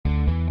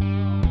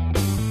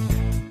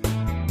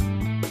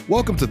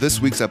Welcome to this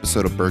week's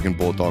episode of Bergen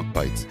Bulldog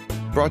Bites,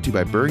 brought to you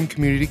by Bergen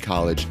Community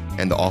College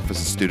and the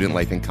Office of Student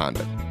Life and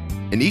Conduct.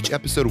 In each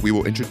episode, we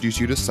will introduce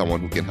you to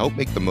someone who can help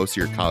make the most of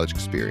your college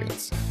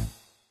experience.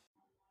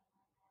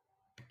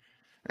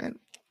 And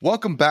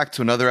welcome back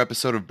to another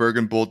episode of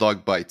Bergen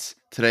Bulldog Bites.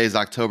 Today is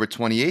October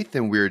 28th,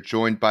 and we are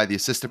joined by the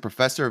Assistant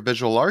Professor of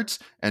Visual Arts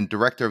and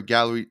Director of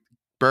Gallery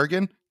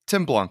Bergen,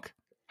 Tim Blunk.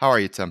 How are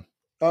you, Tim?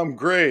 I'm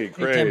great.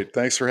 Hey, Tim.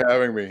 Thanks for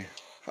having me.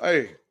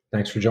 Hi.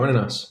 Thanks for joining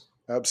us.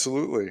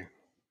 Absolutely.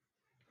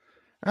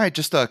 All right,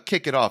 just to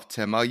kick it off,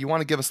 Tim, you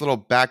want to give us a little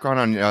background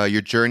on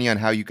your journey on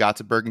how you got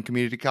to Bergen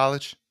Community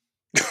College?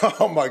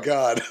 Oh, my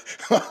God.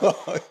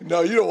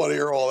 No, you don't want to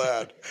hear all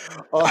that.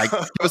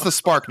 Give us the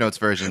Spark Notes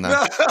version then.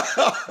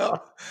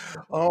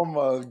 Oh,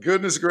 my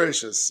goodness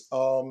gracious.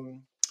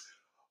 Well,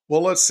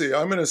 let's see.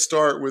 I'm going to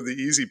start with the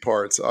easy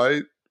parts.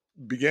 I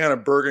began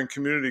at Bergen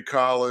Community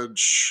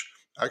College.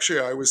 Actually,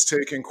 I was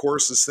taking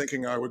courses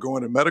thinking I would go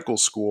into medical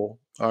school.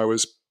 I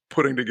was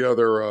putting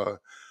together a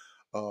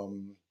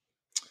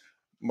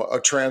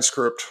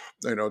transcript,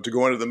 to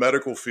go into the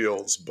medical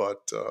fields,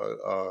 but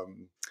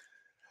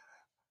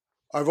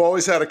I've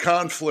always had a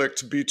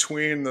conflict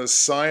between the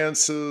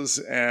sciences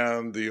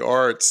and the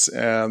arts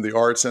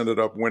ended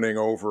up winning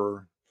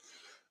over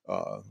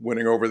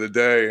the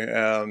day,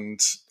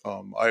 and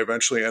I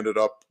eventually ended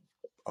up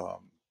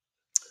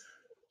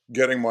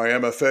getting my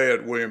MFA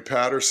at William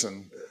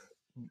Patterson.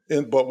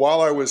 But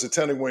while I was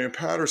attending William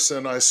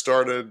Patterson, I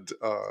started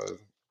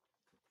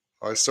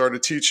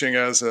teaching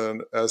as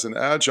an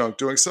adjunct,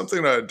 doing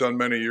something that I had done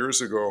many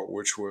years ago,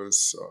 which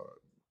was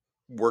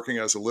working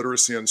as a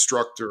literacy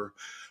instructor.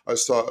 I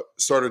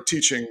started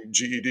teaching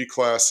GED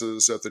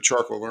classes at the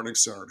Charco Learning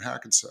Center in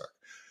Hackensack.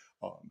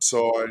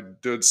 So I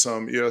did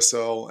some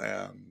ESL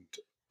and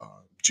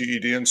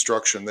GED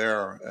instruction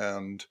there,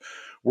 and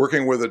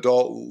working with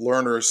adult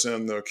learners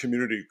in the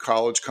community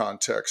college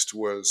context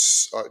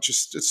was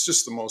it's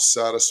just the most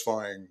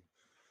satisfying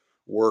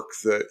work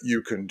that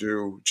you can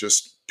do.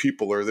 Just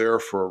people are there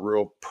for a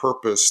real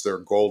purpose. They're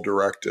goal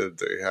directed.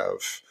 They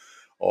have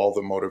all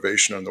the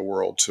motivation in the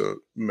world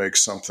to make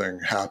something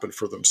happen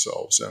for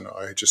themselves. And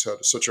I just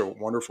had such a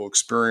wonderful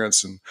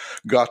experience and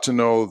got to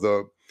know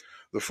the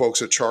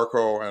folks at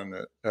Charco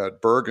and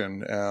at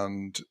Bergen.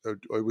 And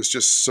it was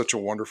just such a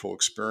wonderful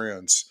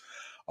experience.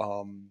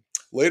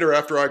 Later,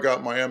 after I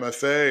got my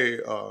MFA,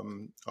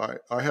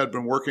 I had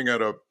been working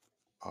at a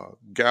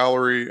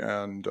gallery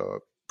and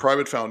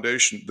private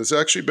foundation that's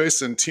actually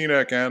based in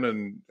Teaneck and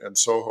in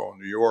Soho,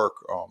 New York,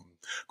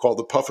 called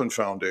the Puffin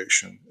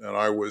Foundation. And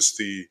I was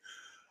the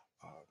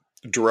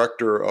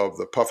director of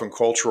the Puffin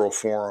Cultural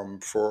Forum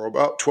for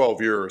about 12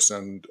 years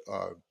and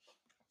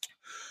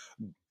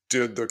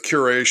did the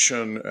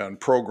curation and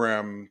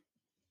programming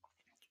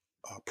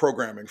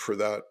for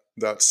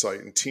that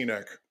site in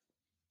Teaneck.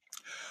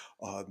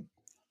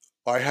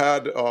 I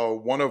had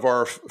one of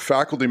our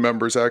faculty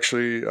members,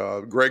 actually,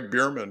 Greg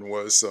Bierman,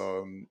 was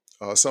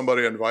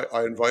somebody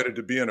I invited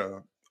to be in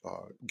a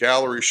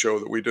gallery show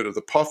that we did at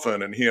the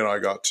Puffin, and he and I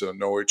got to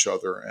know each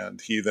other. And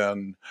he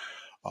then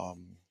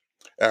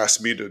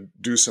asked me to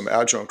do some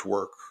adjunct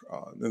work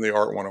in the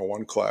Art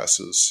 101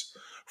 classes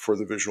for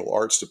the visual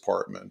arts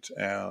department.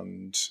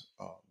 And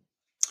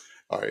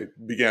I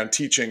began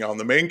teaching on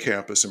the main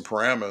campus in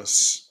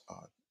Paramus,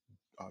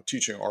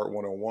 teaching Art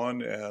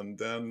 101, and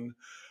then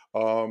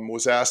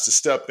was asked to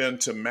step in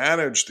to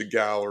manage the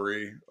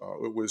gallery.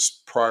 It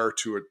was prior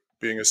to it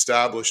being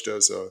established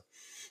as it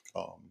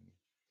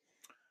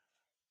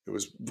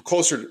was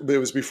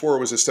before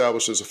it was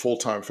established as a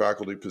full-time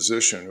faculty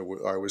position.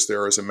 I was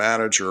there as a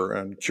manager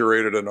and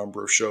curated a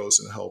number of shows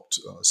and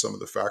helped some of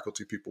the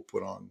faculty people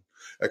put on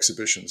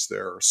exhibitions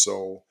there.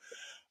 So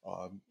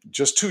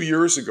just 2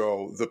 years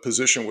ago, the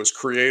position was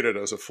created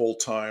as a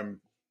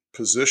full-time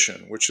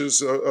position, which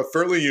is a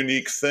fairly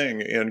unique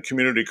thing in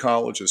community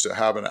colleges to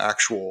have an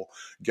actual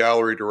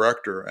gallery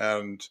director.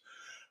 And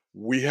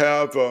we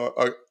have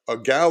a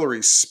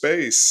gallery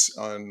space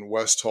on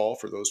West Hall.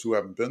 For those who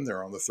haven't been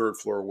there, on the third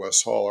floor of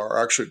West Hall, our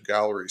actual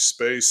gallery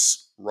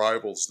space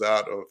rivals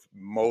that of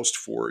most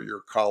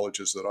four-year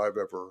colleges that I've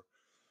ever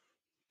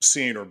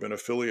seen or been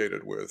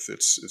affiliated with.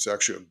 It's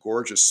actually a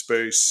gorgeous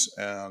space,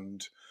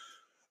 and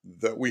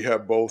that we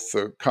have both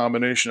the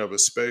combination of a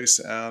space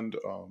and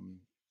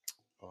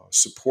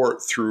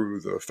support through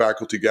the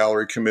faculty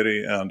gallery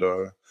committee and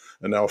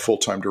now a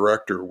full-time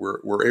director.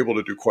 We're able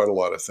to do quite a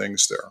lot of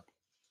things there.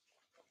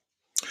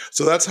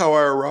 So that's how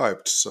I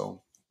arrived.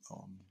 So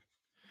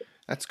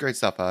That's great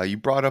stuff. You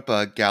brought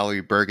up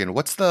Gallery Bergen.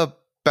 What's the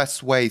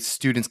best way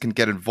students can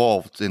get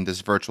involved in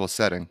this virtual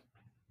setting?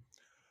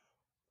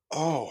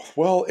 Oh,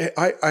 well,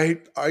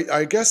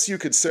 I guess you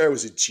could say I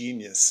was a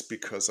genius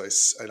because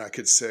I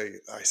could say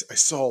I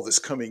saw this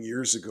coming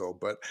years ago,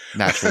 but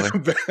Naturally.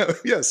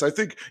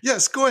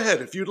 yes, go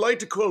ahead. If you'd like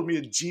to call me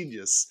a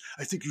genius,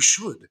 I think you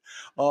should.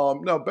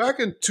 Now, back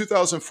in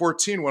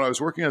 2014, when I was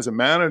working as a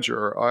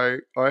manager, I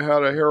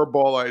had a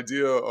hairball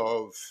idea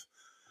of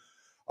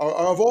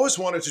I've always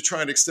wanted to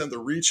try and extend the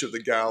reach of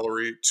the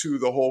gallery to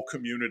the whole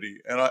community.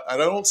 And I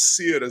don't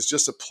see it as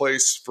just a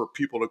place for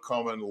people to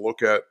come and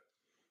look at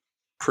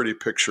pretty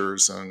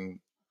pictures and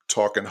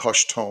talk in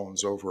hushed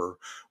tones over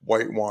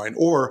white wine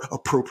or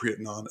appropriate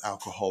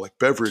non-alcoholic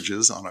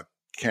beverages on a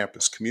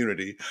campus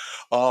community.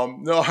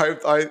 No,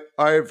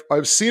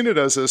 I've seen it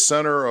as a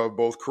center of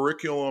both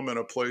curriculum and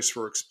a place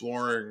for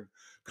exploring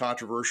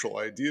controversial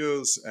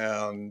ideas,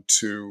 and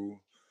to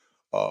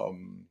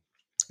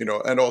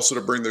and also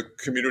to bring the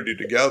community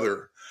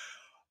together.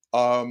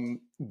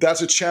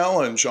 That's a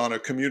challenge on a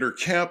commuter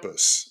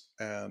campus,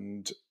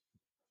 and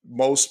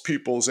most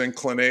people's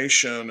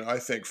inclination, I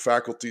think,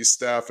 faculty,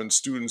 staff, and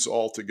students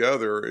all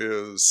together,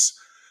 is,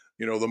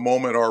 the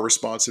moment our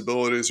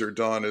responsibilities are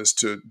done is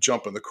to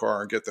jump in the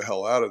car and get the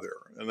hell out of there.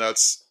 And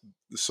that's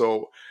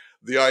so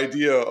the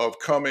idea of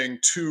coming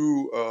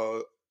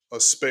to a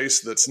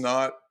space that's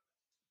not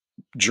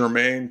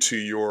germane to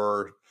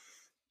your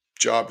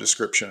job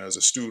description as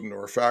a student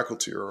or a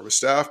faculty or a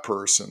staff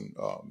person,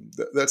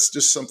 that's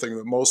just something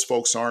that most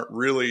folks aren't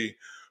really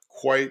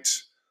quite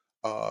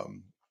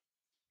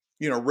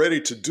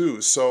ready to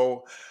do.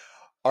 So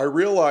I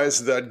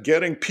realized that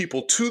getting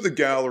people to the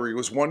gallery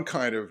was one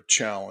kind of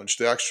challenge,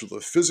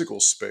 the physical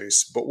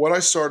space. But what I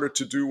started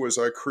to do was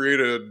I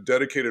created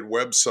dedicated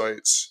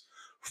websites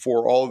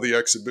for all of the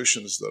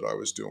exhibitions that I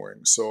was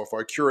doing. So if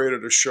I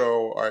curated a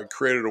show, I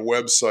created a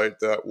website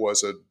that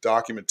was a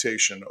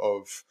documentation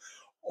of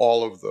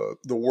all of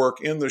the work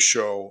in the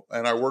show.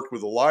 And I worked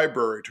with the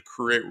library to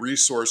create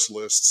resource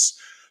lists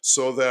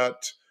so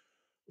that,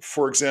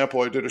 for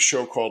example, I did a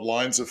show called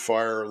Lines of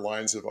Fire,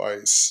 Lines of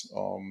Ice,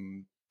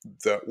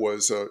 that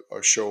was a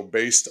show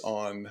based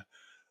on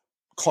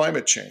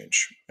climate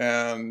change,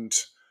 and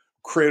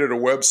created a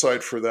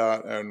website for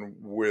that. And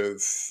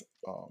with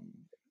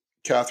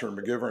Catherine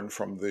McGivern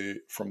from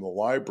the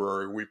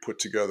library, we put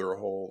together a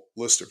whole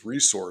list of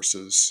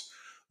resources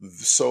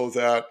so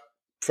that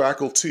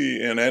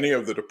faculty in any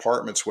of the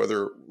departments,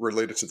 whether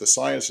related to the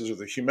sciences or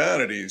the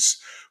humanities,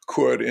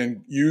 could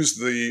use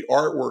the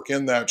artwork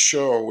in that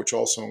show, which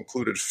also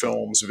included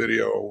films,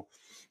 video,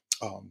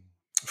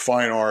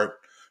 fine art,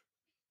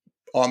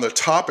 on the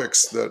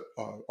topics that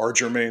are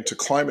germane to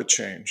climate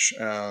change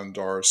and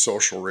our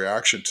social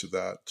reaction to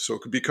that, so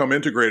it could become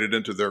integrated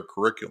into their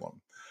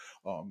curriculum.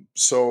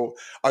 So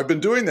I've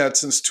been doing that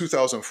since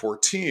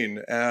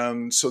 2014.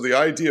 And so the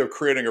idea of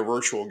creating a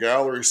virtual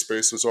gallery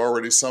space was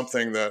already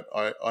something that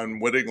I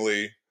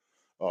unwittingly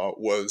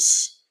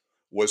was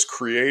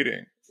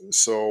creating.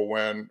 So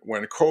when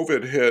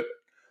COVID hit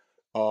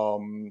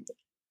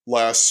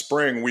last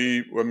spring,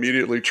 we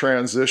immediately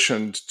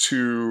transitioned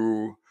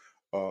to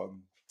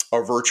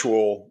a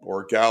virtual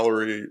or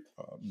gallery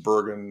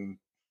Bergen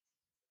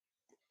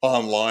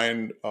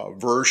online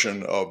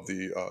version of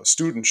the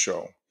student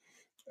show.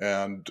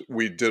 And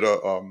we did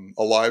a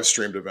live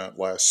streamed event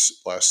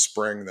last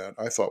spring that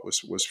I thought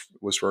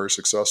was very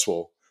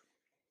successful.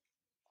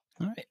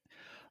 All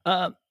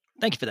right,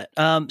 thank you for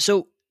that.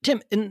 So,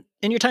 Tim, in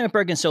your time at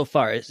Bergen so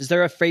far, is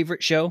there a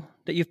favorite show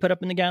that you've put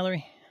up in the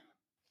gallery?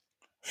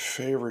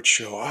 Favorite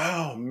show?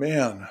 Oh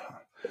man,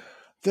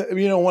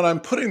 when I'm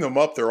putting them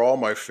up, they're all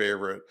my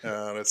favorite,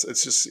 and it's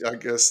just, I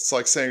guess it's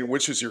like saying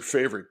which is your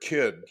favorite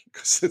kid,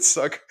 because it's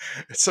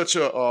such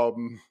a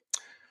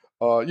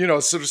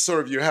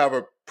sort of you have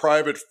a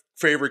private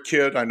favorite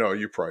kid. I know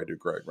you probably do,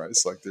 Greg, right?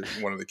 It's like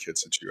there's one of the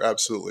kids that you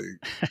absolutely,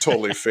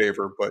 totally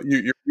favor, but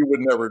you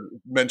would never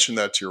mention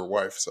that to your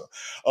wife. So,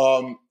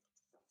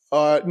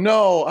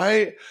 no,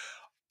 I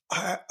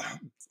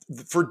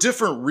for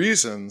different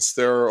reasons,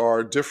 there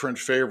are different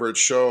favorite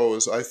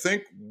shows. I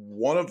think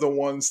one of the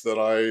ones that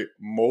I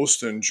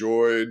most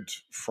enjoyed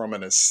from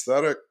an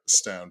aesthetic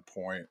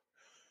standpoint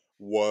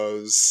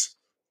was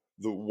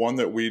the one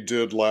that we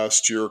did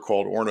last year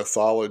called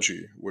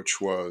Ornithology,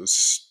 which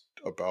was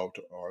about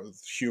our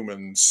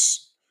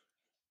humans'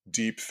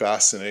 deep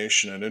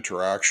fascination and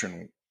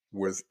interaction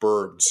with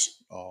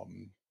birds,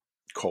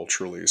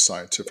 culturally,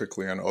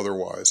 scientifically, and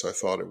otherwise. I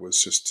thought it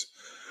was just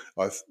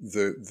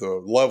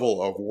the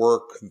level of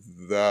work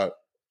that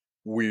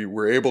we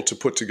were able to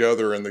put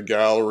together in the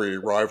gallery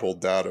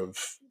rivaled that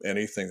of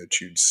anything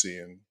that you'd see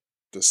in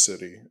the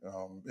city,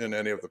 in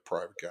any of the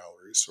private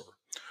galleries or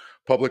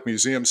public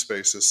museum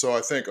spaces. So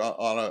I think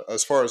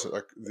as far as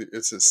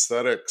its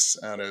aesthetics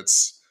and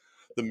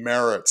the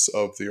merits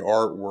of the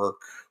artwork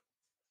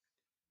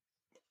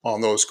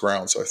on those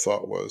grounds, I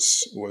thought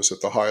was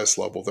at the highest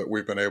level that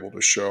we've been able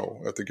to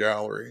show at the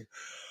gallery.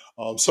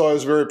 So I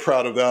was very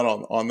proud of that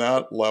on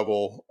that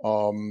level.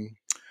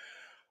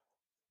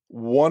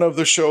 One of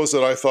the shows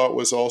that I thought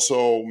was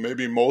also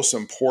maybe most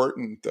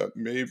important, that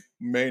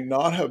may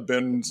not have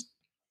been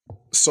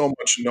so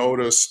much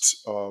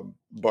noticed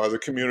by the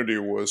community,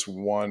 was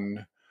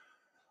one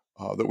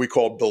that we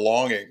called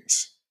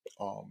Belongings.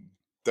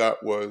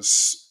 That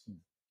was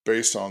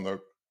based on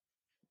the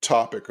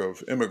topic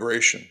of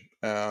immigration.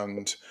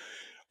 And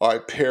I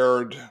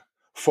paired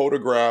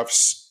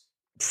photographs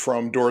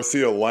from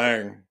Dorothea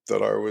Lange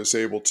that I was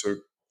able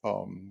to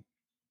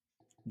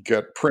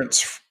get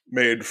prints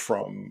made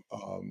from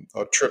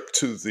a trip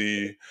to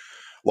the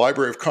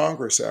Library of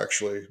Congress.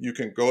 Actually, you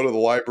can go to the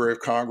Library of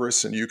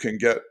Congress and you can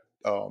get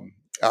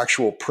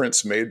actual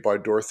prints made by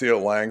Dorothea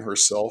Lange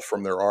herself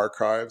from their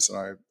archives,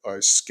 and I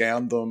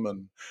scanned them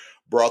and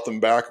brought them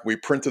back. We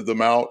printed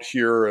them out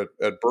here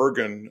at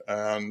Bergen,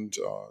 and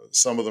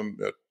some of them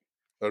at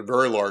a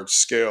very large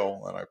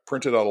scale. And I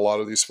printed out a lot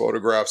of these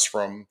photographs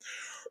from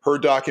her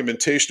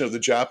documentation of the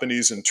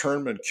Japanese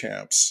internment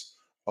camps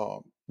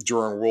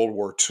during World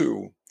War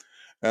II.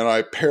 And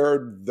I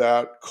paired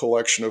that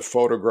collection of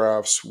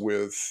photographs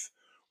with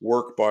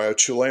work by a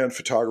Chilean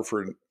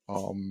photographer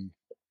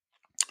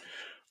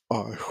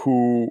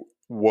who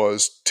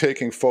was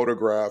taking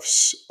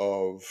photographs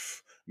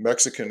of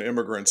Mexican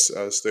immigrants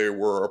as they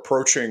were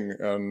approaching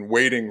and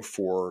waiting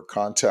for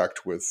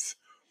contact with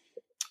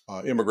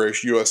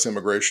U.S.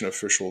 immigration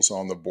officials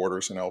on the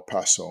borders in El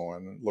Paso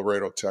and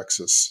Laredo,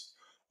 Texas,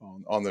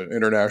 on the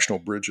international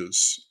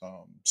bridges.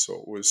 So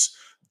it was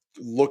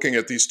looking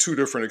at these two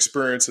different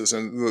experiences,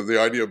 and the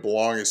idea of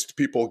belonging is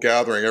people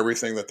gathering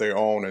everything that they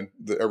own and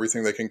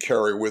everything they can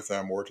carry with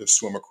them, or to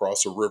swim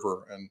across a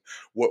river, and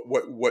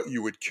what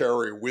you would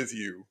carry with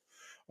you.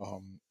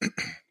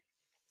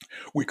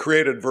 We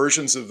created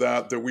versions of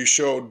that we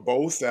showed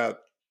both at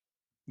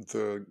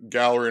the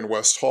gallery in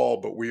West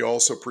Hall, but we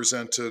also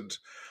presented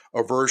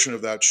a version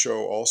of that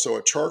show also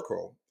at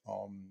Charco.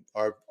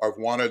 I've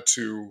wanted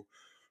to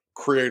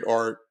create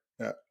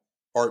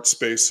art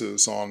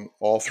spaces on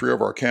all three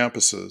of our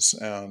campuses,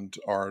 and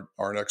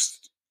our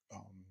next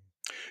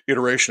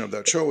iteration of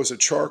that show is at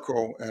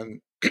Charco.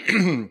 And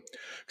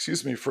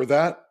excuse me, for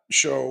that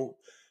show,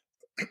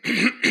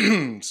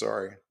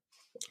 sorry,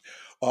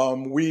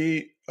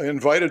 we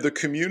invited the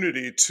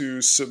community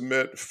to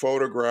submit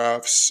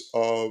photographs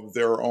of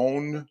their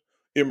own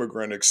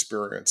immigrant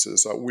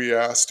experiences. We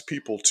asked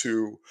people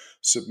to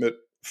submit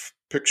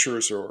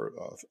pictures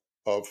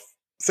of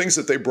things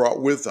that they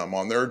brought with them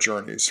on their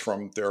journeys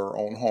from their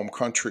own home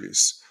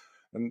countries.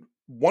 And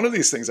one of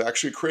these things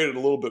actually created a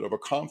little bit of a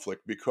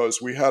conflict,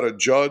 because we had a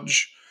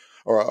judge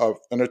or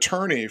an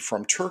attorney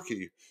from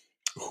Turkey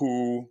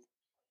who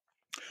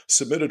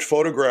submitted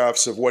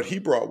photographs of what he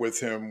brought with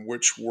him,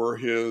 which were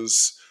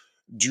his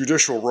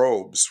judicial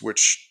robes,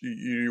 which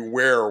you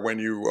wear when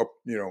you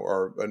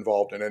are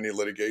involved in any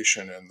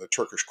litigation in the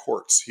Turkish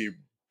courts. He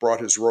brought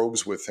his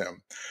robes with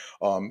him.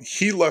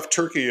 He left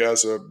Turkey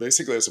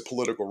basically as a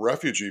political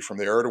refugee from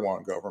the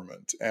Erdogan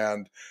government.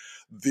 And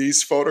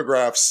these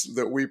photographs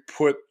that we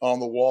put on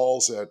the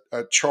walls at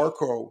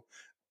Charco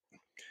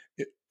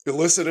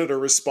elicited a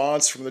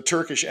response from the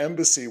Turkish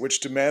embassy, which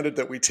demanded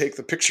that we take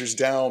the pictures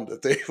down.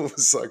 That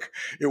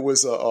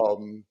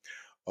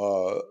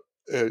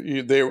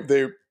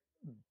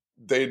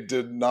they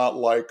did not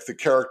like the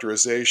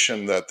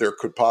characterization that there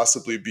could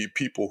possibly be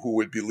people who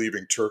would be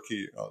leaving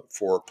Turkey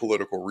for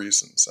political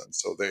reasons, and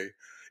so they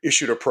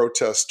issued a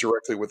protest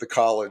directly with the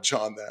college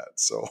on that.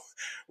 So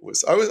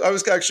I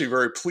was actually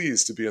very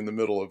pleased to be in the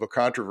middle of a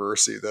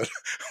controversy that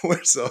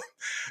was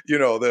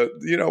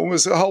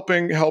was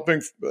helping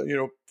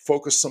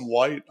focus some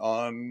light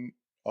on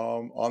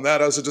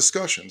that as a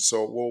discussion.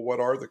 So, well, what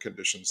are the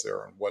conditions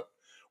there, and what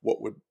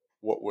would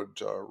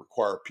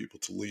require people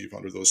to leave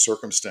under those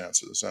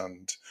circumstances?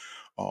 And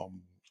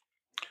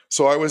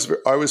so I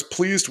was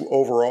pleased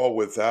overall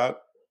with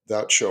that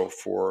show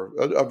for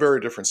a very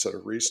different set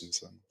of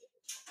reasons.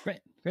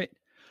 Great.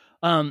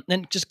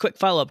 And just a quick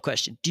follow-up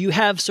question. Do you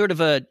have sort of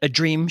a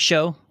dream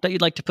show that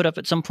you'd like to put up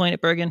at some point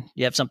at Bergen?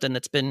 You have something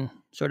that's been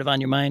sort of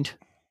on your mind?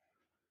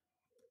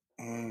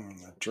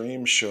 A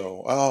dream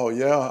show. Oh,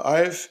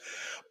 yeah.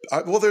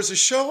 Well, there's a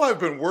show I've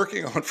been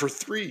working on for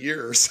 3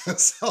 years.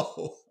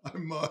 So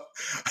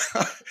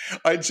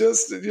I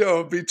just,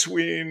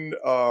 between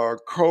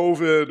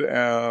COVID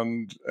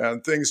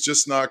and things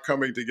just not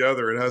coming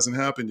together, it hasn't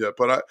happened yet.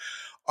 But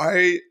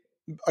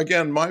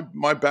again,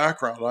 my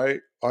background,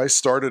 I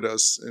started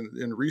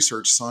in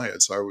research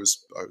science. I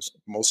was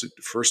mostly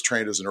first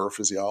trained as a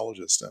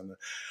neurophysiologist, and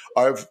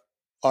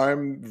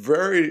I'm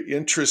very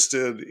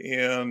interested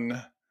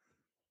in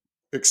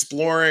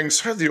exploring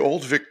sort of the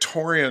old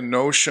Victorian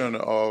notion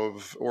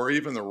of, or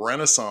even the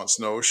Renaissance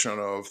notion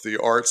of, the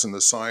arts and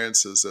the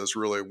sciences as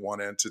really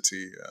one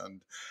entity. And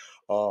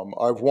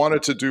I've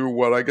wanted to do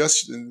what I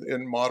guess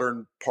in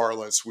modern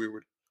parlance we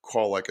would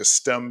call like a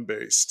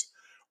STEM-based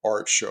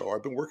art show.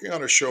 I've been working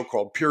on a show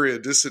called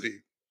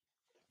Periodicity,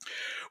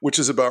 which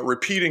is about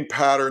repeating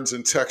patterns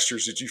and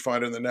textures that you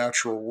find in the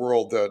natural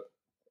world that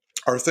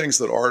are things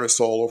that artists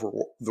all over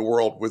the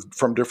world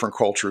from different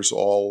cultures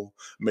all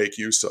make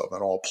use of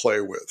and all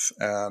play with.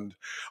 And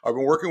I've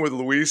been working with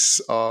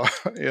Luis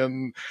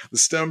in the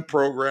STEM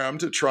program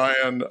to try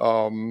and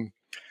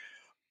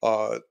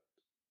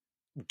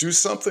do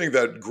something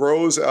that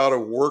grows out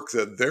of work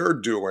that they're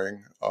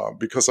doing,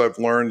 because I've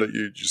learned that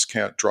you just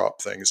can't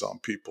drop things on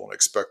people and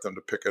expect them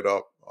to pick it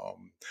up.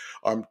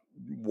 I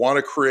want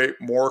to create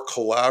more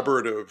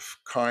collaborative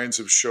kinds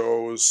of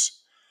shows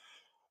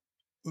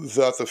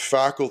that the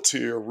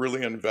faculty are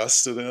really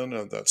invested in,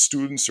 and that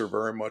students are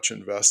very much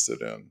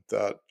invested in,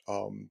 that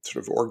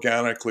sort of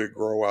organically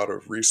grow out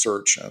of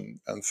research and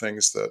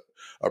things that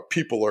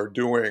people are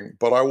doing.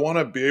 But I want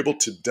to be able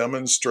to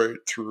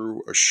demonstrate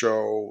through a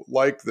show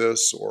like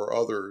this or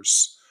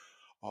others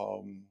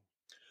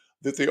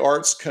that the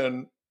arts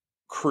can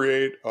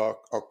create a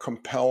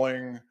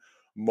compelling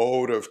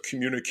mode of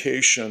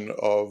communication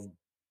of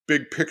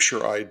big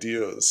picture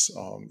ideas,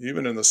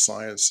 even in the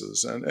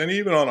sciences and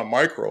even on a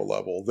micro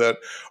level, that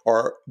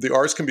the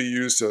arts can be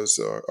used as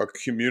a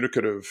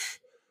communicative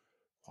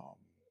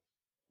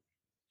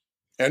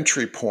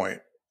entry point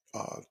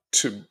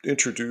to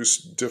introduce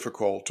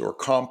difficult or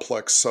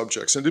complex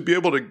subjects, and to be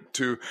able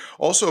to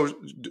also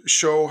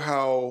show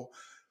how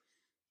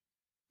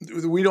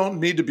we don't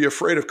need to be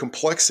afraid of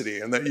complexity,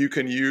 and that you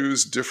can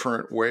use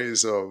different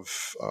ways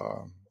of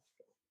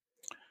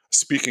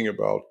speaking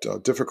about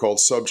difficult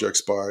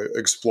subjects by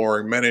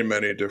exploring many,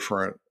 many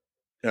different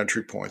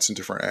entry points and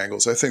different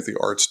angles. I think the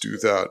arts do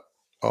that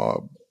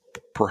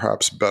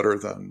perhaps better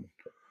than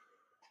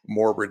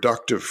more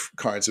reductive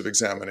kinds of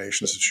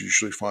examinations that you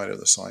usually find in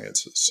the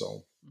sciences.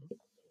 So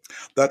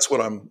that's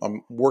what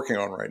I'm working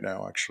on right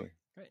now, actually.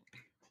 Great.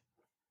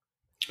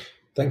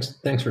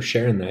 Thanks for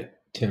sharing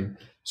that, Tim.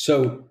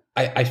 So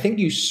I think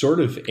you sort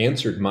of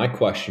answered my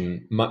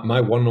question.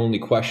 My one and only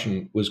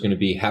question was going to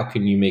be, how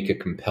can you make a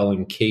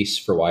compelling case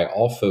for why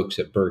all folks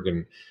at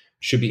Bergen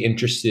should be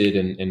interested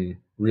and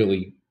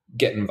really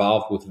get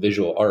involved with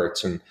visual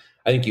arts? And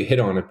I think you hit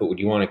on it, but would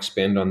you want to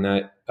expand on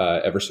that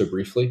ever so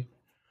briefly?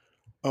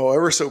 Oh,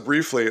 ever so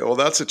briefly. Well,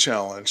 that's a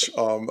challenge.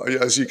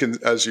 As you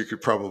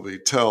could probably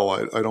tell,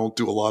 I don't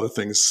do a lot of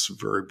things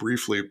very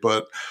briefly,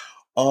 but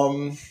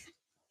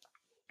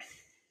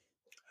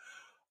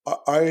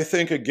I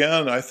think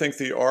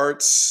the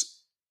arts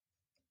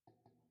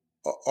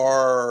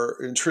are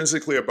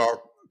intrinsically about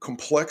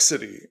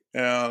complexity,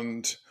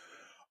 and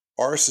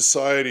our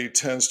society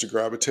tends to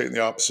gravitate in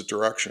the opposite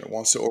direction. It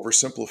wants to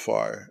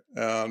oversimplify,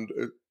 and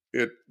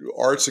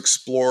arts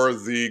explore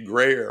the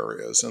gray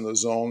areas and the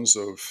zones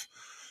of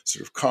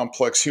sort of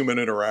complex human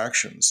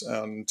interactions,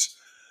 and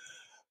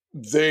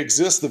they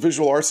exist. The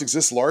visual arts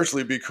exist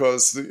largely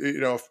because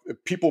if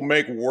people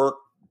make work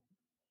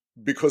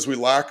because we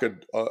lack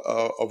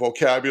a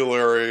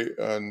vocabulary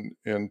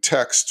in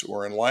text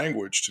or in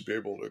language to be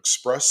able to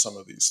express some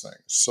of these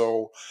things.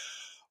 So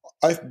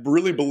I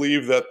really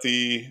believe that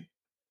the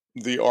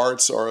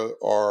arts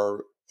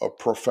are a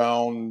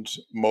profound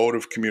mode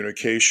of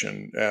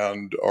communication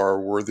and are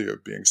worthy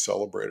of being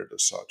celebrated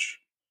as such.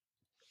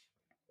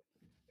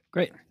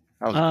 Great.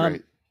 That was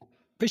great.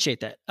 Appreciate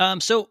that.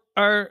 So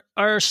our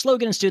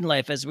slogan in student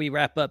life as we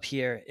wrap up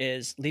here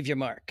is leave your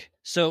mark.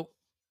 So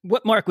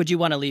what mark would you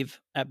want to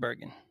leave at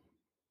Bergen?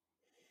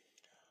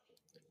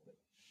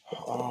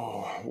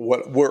 Oh,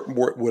 what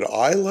would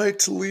I like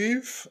to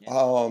leave?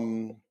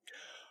 Yeah.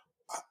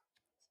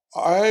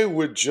 I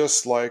would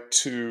just like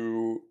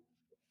to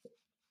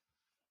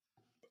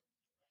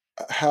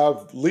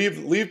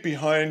leave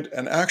behind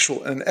an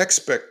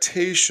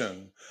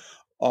expectation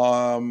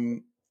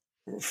from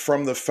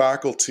the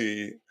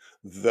faculty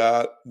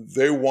that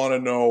they want to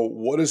know,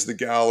 what is the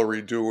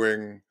gallery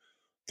doing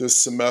this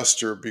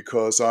semester,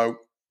 because I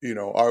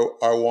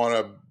want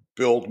to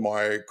build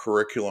my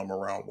curriculum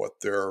around what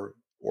they're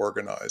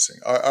organizing.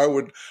 I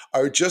would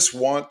just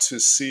want to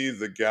see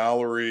the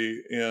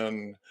gallery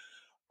in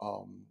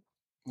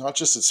not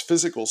just its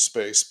physical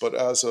space, but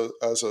as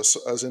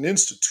an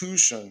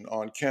institution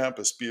on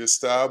campus, be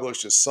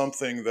established as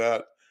something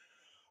that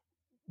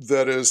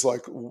is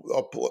like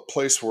a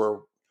place where,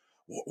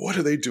 what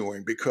are they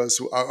doing? Because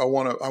I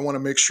want to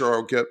make sure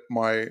I'll get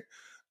my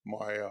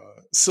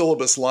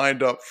syllabus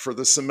lined up for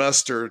the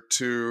semester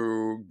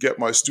to get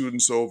my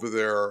students over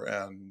there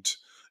and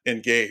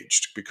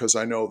engaged, because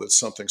I know that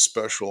something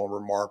special and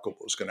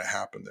remarkable is going to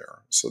happen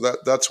there. So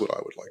that's what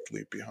I would like to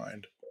leave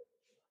behind.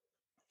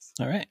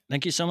 All right.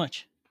 Thank you so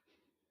much.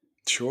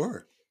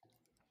 Sure.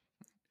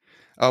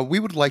 We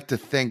would like to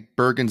thank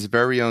Bergen's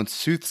very own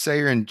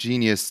soothsayer and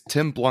genius,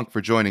 Tim Blunk, for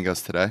joining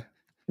us today.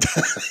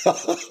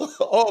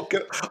 Oh,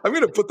 I'm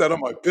going to put that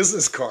on my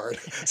business card.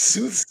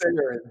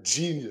 Soothsayer and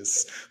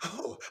genius.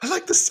 Oh, I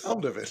like the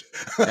sound of it.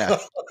 Yeah,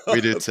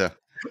 we do too.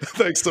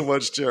 Thanks so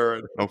much,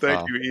 Jared. No Thank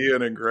problem. you,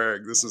 Ian and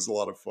Greg. This is a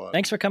lot of fun.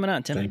 Thanks for coming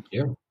on, Tim. Thank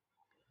you. All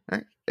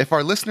right. If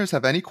our listeners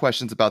have any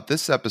questions about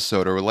this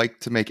episode or would like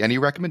to make any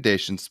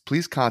recommendations,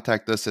 please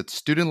contact us at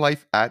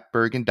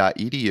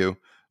studentlife@bergen.edu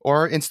or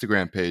our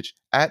Instagram page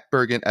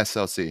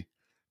 @BergenSLC.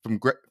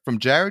 From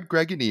Jared,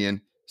 Greg, and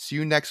Ian, see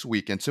you next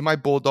week. And to my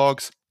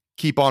Bulldogs,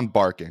 keep on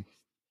barking.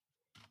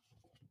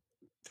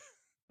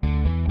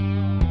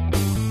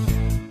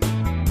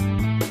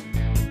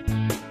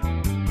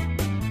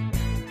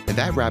 And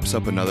that wraps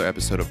up another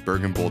episode of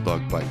Bergen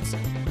Bulldog Bites.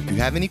 If you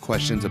have any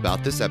questions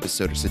about this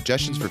episode or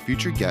suggestions for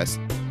future guests,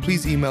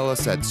 please email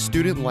us at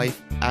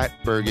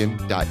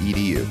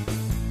studentlife@bergen.edu.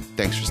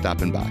 Thanks for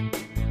stopping by.